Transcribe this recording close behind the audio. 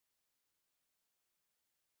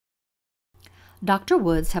Dr.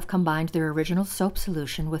 Woods have combined their original soap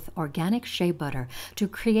solution with organic shea butter to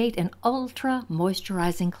create an ultra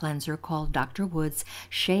moisturizing cleanser called Dr. Woods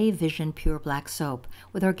Shea Vision Pure Black Soap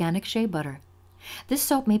with organic shea butter. This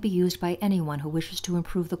soap may be used by anyone who wishes to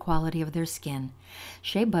improve the quality of their skin.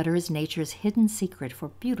 Shea butter is nature's hidden secret for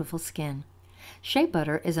beautiful skin. Shea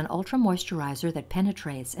butter is an ultra moisturizer that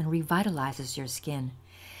penetrates and revitalizes your skin.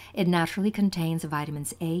 It naturally contains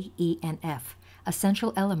vitamins A, E, and F,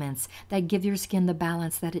 essential elements that give your skin the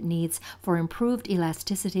balance that it needs for improved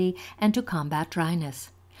elasticity and to combat dryness.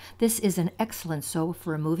 This is an excellent soap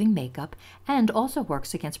for removing makeup and also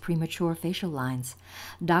works against premature facial lines.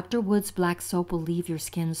 Dr. Woods Black Soap will leave your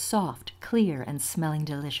skin soft, clear, and smelling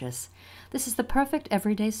delicious. This is the perfect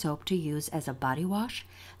everyday soap to use as a body wash,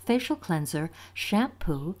 facial cleanser,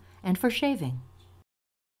 shampoo, and for shaving.